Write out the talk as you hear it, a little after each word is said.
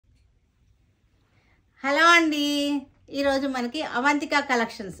Hello అండి, ఈరోజు మనకి అవంతిక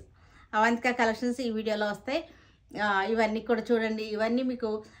కలెక్షన్స్ ఈ వీడియోలో వస్తాయి. ఇవన్నీ కూడా చూడండి. ఇవన్నీ మీకు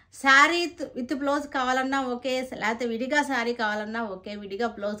శారీ విత్ బ్లౌజ్ కావాలన్నా ఓకే, లేకపోతే విడిగా శారీ కావాలన్నా ఓకే, విడిగా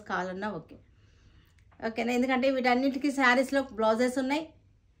బ్లౌజ్ కావాలన్నా ఓకే. ఓకేనా? ఎందుకంటే వీటన్నిటికీ శారీస్లో బ్లౌజెస్ ఉన్నాయి.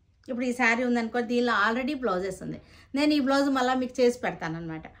 ఇప్పుడు ఈ శారీ ఉందనుకో, దీనిలో ఆల్రెడీ బ్లౌజెస్ ఉంది. నేను ఈ బ్లౌజ్ మళ్ళీ మీకు చేసి పెడతాను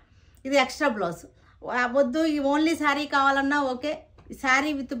అనమాట. ఇది ఎక్స్ట్రా బ్లౌజ్. వద్దు ఈ ఓన్లీ శారీ కావాలన్నా ఓకే, శారీ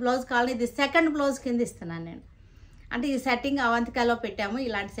విత్ బ్లౌజ్ కావాలని ఇది సెకండ్ బ్లౌజ్ కింద ఇస్తున్నాను నేను. అంటే ఈ సెట్టింగ్ అవంతికలో పెట్టాము,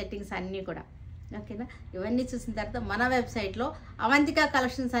 ఇలాంటి సెట్టింగ్స్ అన్నీ కూడా. ఓకేనా? ఇవన్నీ చూసిన తర్వాత మన వెబ్సైట్లో అవంతిక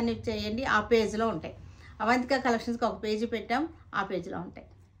కలెక్షన్స్ అన్ని చేయండి, ఆ పేజ్లో ఉంటాయి. అవంతిక కలెక్షన్స్కి ఒక పేజీ పెట్టాం, ఆ పేజ్లో ఉంటాయి.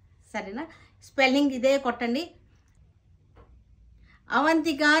 సరేనా? స్పెల్లింగ్ ఇదే కొట్టండి,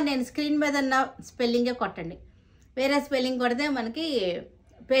 అవంతిక. నేను స్క్రీన్ మీద ఉన్న స్పెల్లింగే కొట్టండి, వేరే స్పెల్లింగ్ కొడితే మనకి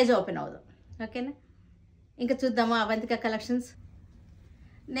పేజ్ ఓపెన్ అవ్వదు. ఓకేనా? ఇంకా చూద్దాము అవంతిక కలెక్షన్స్.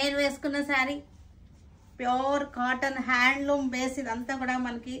 నేను వేసుకున్న sari pure cotton handloom base. ఇదంతా కూడా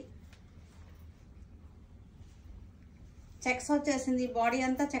మనకి చెక్స్ వచ్చేసింది, బాడీ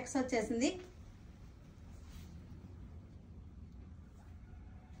అంతా చెక్స్ వచ్చేసింది.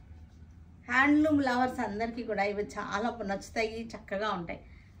 హ్యాండ్లూమ్ లవర్స్ అందరికీ కూడా ఇవి చాలా నచ్చుతాయి, చక్కగా ఉంటాయి.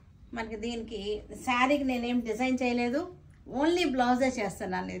 మనకి దీనికి శారీకి నేనేం డిజైన్ చేయలేదు, ఓన్లీ బ్లౌజే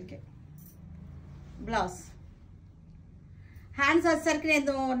చేస్తున్నాను. దీనికి బ్లౌజ్ హ్యాండ్స్ వచ్చేసరికి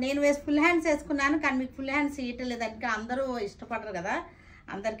నేను ఫుల్ హ్యాండ్స్ వేసుకున్నాను, కానీ మీకు ఫుల్ హ్యాండ్స్ ఇయటలేదానికి అందరూ ఇష్టపడరు కదా,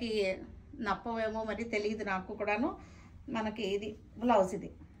 అందరికీ నప్పవేమో మరి తెలియదు నాకు కూడాను. మనకి ఇది బ్లౌజ్, ఇది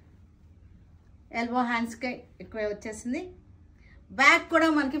ఎల్బో హ్యాండ్స్కి ఎక్కువ వచ్చేసింది. బ్యాక్ కూడా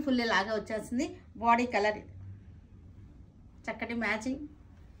మనకి ఫుల్ లాగా వచ్చేసింది. బాడీ కలర్ ఇది చక్కటి మ్యాచింగ్.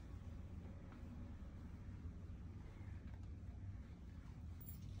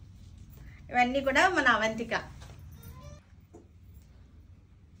 ఇవన్నీ కూడా మన అవంతిక.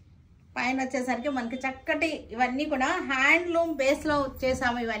 పైన వచ్చేసరికి మనకి చక్కటి ఇవన్నీ కూడా హ్యాండ్లూమ్ బేస్లో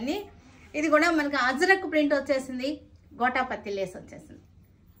చేసాము ఇవన్నీ. ఇది కూడా మనకి అజరక్ ప్రింట్ వచ్చేసింది, గోటాపత్తి లేస్ వచ్చేసింది.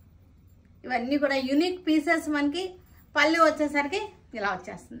 ఇవన్నీ కూడా యూనిక్ పీసెస్. మనకి పళ్ళు వచ్చేసరికి ఇలా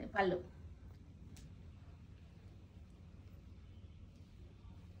వచ్చేస్తుంది పళ్ళు.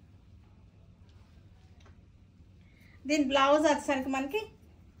 దీని బ్లౌజ్ వచ్చేసరికి మనకి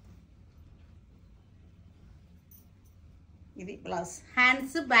ఇది బ్లౌజ్.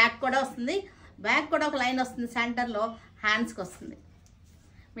 హ్యాండ్స్ బ్యాక్ కూడా వస్తుంది, బ్యాక్ కూడా ఒక లైన్ వస్తుంది, సెంటర్లో హ్యాండ్స్కి వస్తుంది.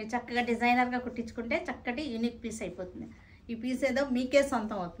 మీరు చక్కగా డిజైనర్గా కుట్టించుకుంటే చక్కటి యూనిక్ పీస్ అయిపోతుంది. ఈ పీస్ ఏదో మీకే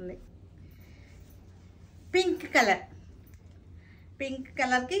సొంతం అవుతుంది. పింక్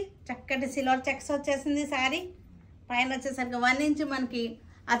కలర్కి చక్కటి సిల్వర్ చెక్స్ వచ్చేసింది శారీ. పైన వచ్చేసరికి 1 ఇంచ్ మనకి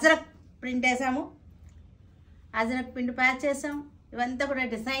అజరక్ ప్రింట్ వేసాము, అజరక్ ప్రింట్ ప్యాచ్ చేసాం. ఇవంతా కూడా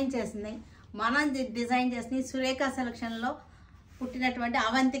డిజైన్ చేసింది, మనం డిజైన్ చేసింది సురేఖ సెలక్షన్లో పుట్టినటువంటి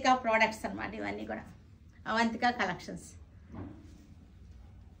అవంతిక ప్రోడక్ట్స్ అన్నమాట. ఇవన్నీ కూడా అవంతిక కలెక్షన్స్.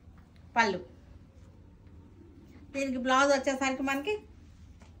 పళ్ళు, దీనికి బ్లౌజ్ వచ్చేసరికి మనకి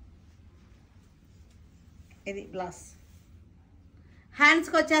ఇది బ్లౌజ్.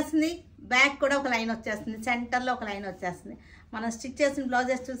 హ్యాండ్స్కి వచ్చేస్తుంది, బ్యాక్ కూడా ఒక లైన్ వచ్చేస్తుంది, సెంటర్లో ఒక లైన్ వచ్చేస్తుంది. మనం స్టిచ్ చేసిన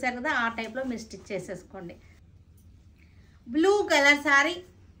బ్లౌజెస్ చూసారు కదా, ఆ టైప్లో మీరు స్టిచ్ చేసేసుకోండి. Blue colour sari,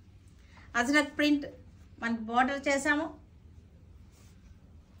 ajrakh print మనకి బార్డర్ చేసాము.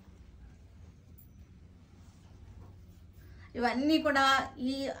 ఇవన్నీ కూడా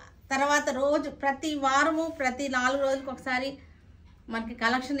ఈ తర్వాత రోజు ప్రతి వారము ప్రతి 4 రోజులకు ఒకసారి మనకి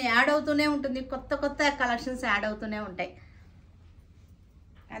కలెక్షన్ యాడ్ అవుతూనే ఉంటుంది, కొత్త కొత్త కలెక్షన్స్ యాడ్ అవుతూనే ఉంటాయి.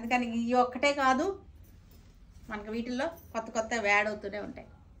 అందుకని ఈ ఒక్కటే కాదు, మనకి వీటిల్లో కొత్త కొత్త యాడ్ అవుతూనే ఉంటాయి.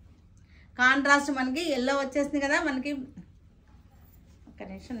 కాంట్రాస్ట్ మనకి ఎల్లో వచ్చేసింది కదా. మనకి ఒక్క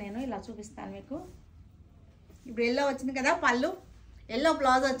నిమిషం నేను ఇలా చూపిస్తాను మీకు. ఇప్పుడు ఎల్లో వచ్చింది కదా పళ్ళు, ఎల్లో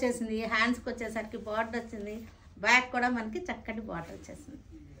బ్లౌజ్ వచ్చేసింది. హ్యాండ్స్కి వచ్చేసరికి బార్డర్ వచ్చింది, బ్యాక్ కూడా మనకి చక్కటి బార్డర్ వచ్చేసింది.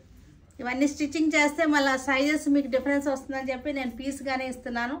 ఇవన్నీ స్టిచ్చింగ్ చేస్తే మళ్ళీ సైజెస్ మీకు డిఫరెన్స్ వస్తుందని చెప్పి నేను పీస్గానే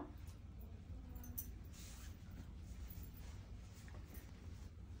ఇస్తున్నాను.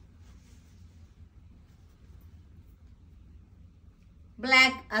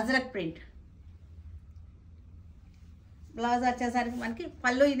 బ్లాక్ అజరక్ ప్రింట్ బ్లౌజ్ వచ్చేసరికి మనకి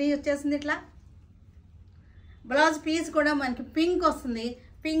పళ్ళు ఇది వచ్చేసింది. ఇట్లా బ్లౌజ్ పీస్ కూడా మనకి పింక్ వస్తుంది,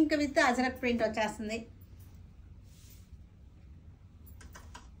 పింక్ విత్ అజరక్ ప్రింట్ వచ్చేస్తుంది.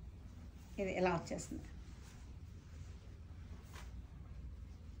 ఇది ఇలా వచ్చేస్తుంది.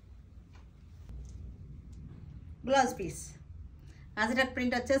 బ్లౌజ్ పీస్ అజరక్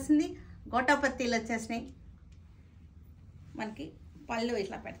ప్రింట్ వచ్చేసింది, గోటాపత్తిలు వచ్చేసినాయి. మనకి పళ్ళు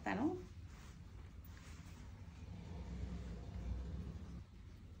ఇట్లా పెడతాను.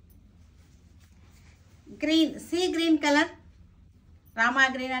 Green, sea green colour, Rama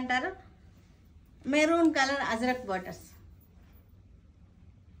green అంటారు. Maroon colour ajrakh borders.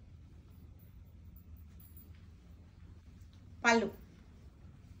 పళ్ళు.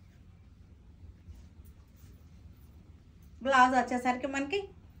 బ్లౌజ్ వచ్చేసరికి మనకి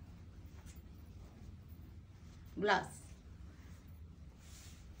బ్లౌజ్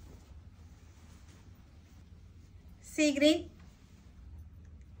సీ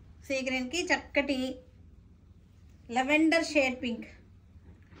గ్రీన్కి చక్కటి lavender shade pink,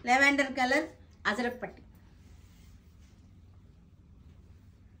 lavender colour ajrakh పట్టి.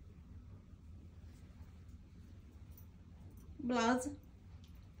 బ్లౌజ్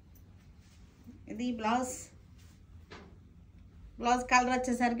ఇది బ్లౌజ్ కలర్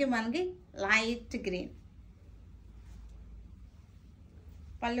వచ్చేసరికి మనకి లైట్ గ్రీన్.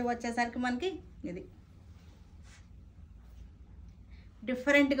 పళ్ళు వచ్చేసరికి మనకి ఇది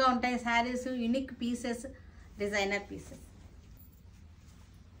డిఫరెంట్గా ఉంటాయి saris, unique pieces, designer pieces.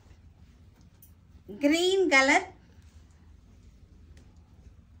 Green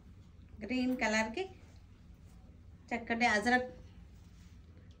కలర్కి చక్కటి అజరక్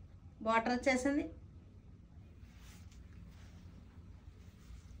బార్డర్ వచ్చేసింది.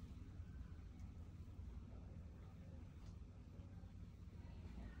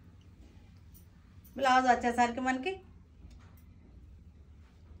 బ్లౌజ్ వచ్చేసరికి మనకి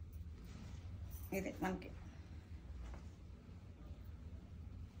ఇది మనకి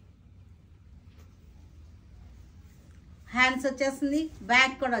హ్యాండ్స్ వచ్చేస్తుంది,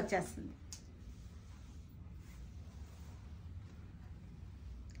 బ్యాక్ కూడా వచ్చేస్తుంది.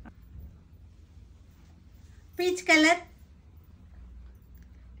 Peach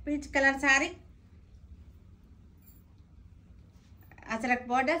colour sari, ajrakh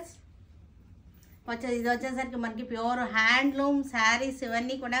borders ఇది వచ్చేసరికి మనకి ప్యూర్ హ్యాండ్లూమ్ శారీస్.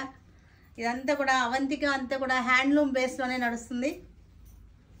 ఇవన్నీ కూడా ఇదంతా కూడా అవంతిక అంతా కూడా హ్యాండ్లూమ్ బేస్లోనే నడుస్తుంది.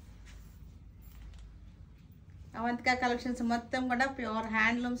 అవంతిక కలెక్షన్స్ మొత్తం కూడా ప్యూర్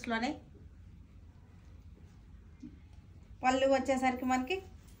హ్యాండ్లూమ్స్లోనే. పళ్ళు వచ్చేసరికి మనకి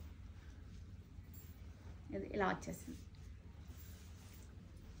ఇది ఇలా వచ్చేసింది.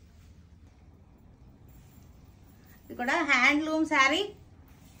 ఇది కూడా హ్యాండ్లూమ్ శారీ,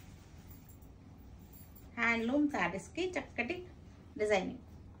 హ్యాండ్లూమ్ శారీస్కి చక్కటి డిజైనింగ్.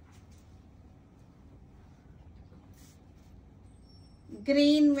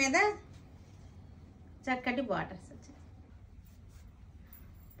 గ్రీన్ మీద చక్కటి బార్డర్స్ వచ్చాయి.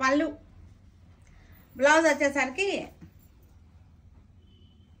 పళ్ళు. బ్లౌజ్ వచ్చేసరికి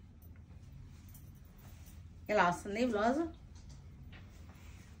ఇలా వస్తుంది. బ్లౌజ్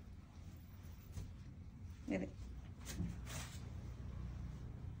ఇది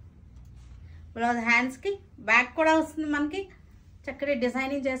బ్లౌజ్ హ్యాండ్స్కి బ్యాక్ కూడా వస్తుంది మనకి. చక్కటి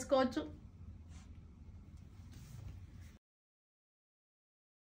డిజైనింగ్ చేసుకోవచ్చు.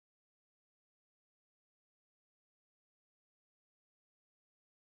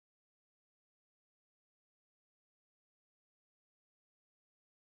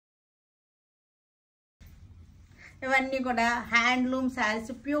 ఇవన్నీ కూడా handloom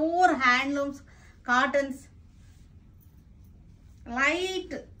saris, pure handlooms, cottons.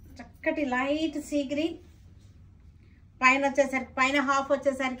 Light చక్కటి లైట్ సీ గ్రీన్. పైన వచ్చేసరికి పైన హాఫ్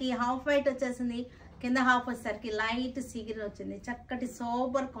వచ్చేసరికి హాఫ్ వైట్ వచ్చేసింది, కింద హాఫ్ వచ్చేసరికి లైట్ సీ గ్రీన్ వచ్చింది. చక్కటి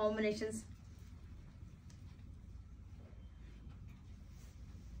సోబర్ కాంబినేషన్స్.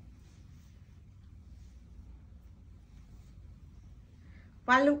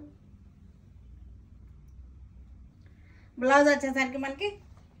 పళ్ళు. బ్లౌజ్ వచ్చేసరికి మనకి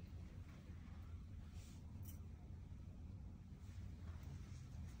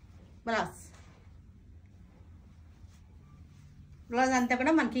బ్లౌజ్ అంతా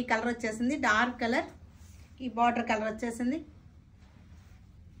కూడా మనకి ఈ కలర్ వచ్చేసింది, డార్క్ కలర్. ఈ బార్డర్ కలర్ వచ్చేసింది.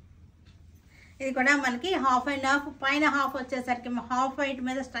 ఇది కూడా మనకి హాఫ్ అండ్ హాఫ్. పైన హాఫ్ వచ్చేసరికి హాఫ్ వైట్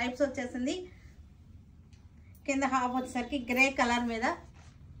మీద స్ట్రైప్స్ వచ్చేసింది, కింద హాఫ్ వచ్చేసరికి గ్రే కలర్ మీద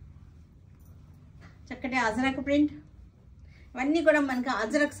చక్కటి అజరక్ ప్రింట్. ఇవన్నీ కూడా మనకి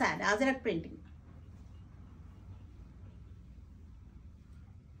అజరక్ శారీ, అజరక్ ప్రింటింగ్.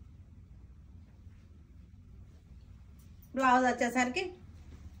 బ్లౌజ్ వచ్చేసరికి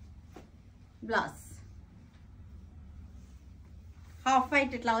బ్లౌజ్ హాఫ్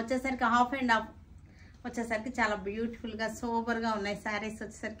వైట్ ఇట్లా వచ్చేసరికి హాఫ్ అండ్ హాఫ్ వచ్చేసరికి చాలా బ్యూటిఫుల్గా సోబర్గా ఉన్నాయి శారీస్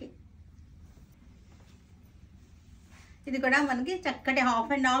వచ్చేసరికి. ఇది కూడా మనకి చక్కటి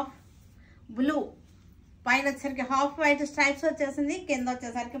హాఫ్ అండ్ హాఫ్ బ్లూ. పైన వచ్చేసరికి హాఫ్ వైట్ స్ట్రైప్స్ వచ్చేసింది, కింద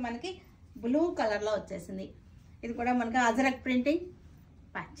వచ్చేసరికి మనకి బ్లూ కలర్లో వచ్చేసింది. ఇది కూడా మనకి అజరక్ ప్రింటింగ్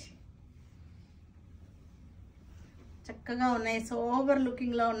ప్యాచ్. చక్కగా ఉన్నాయి, సోబర్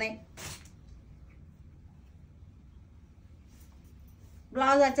లుకింగ్లో ఉన్నాయి.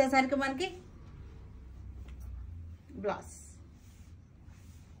 బ్లౌజ్ వచ్చేసరికి మనకి blouse.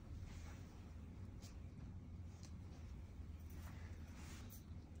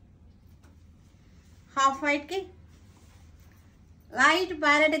 Half వైట్కి light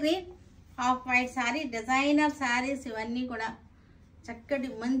parrot green half white sari. Designer saris ఇవన్నీ కూడా చక్కటి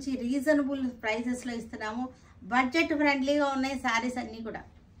మంచి రీజనబుల్ ప్రైసెస్లో ఇస్తున్నాము. బడ్జెట్ ఫ్రెండ్లీగా ఉన్నాయి శారీస్ అన్నీ కూడా.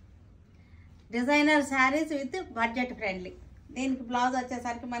 Designer saris with budget friendly. దీనికి బ్లౌజ్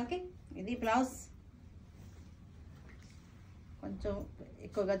వచ్చేసరికి మనకి ఇది బ్లౌజ్. కొంచెం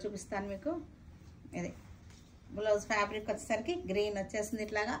ఎక్కువగా చూపిస్తాను మీకు. ఇది బ్లౌజ్ ఫ్యాబ్రిక్ వచ్చేసరికి గ్రీన్ వచ్చేసింది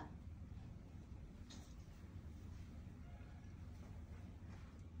ఇట్లాగా.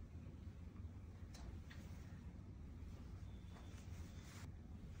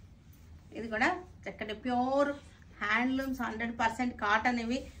 ఇది కూడా చక్కటి ప్యూర్ హ్యాండ్లూమ్స్ 100% కాటన్.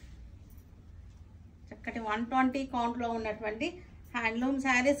 ఇవి చక్కటి 120 కౌంట్లో ఉన్నటువంటి హ్యాండ్లూమ్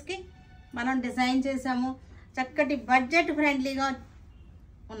శారీస్కి మనం డిజైన్ చేసాము. చక్కటి బడ్జెట్ ఫ్రెండ్లీగా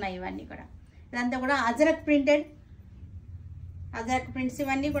ఉన్నాయి ఇవన్నీ కూడా. ఇదంతా కూడా అజరక్ ప్రింటెడ్, అజరక్ ప్రింట్స్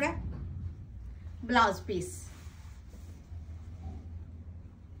ఇవన్నీ కూడా. Blouse piece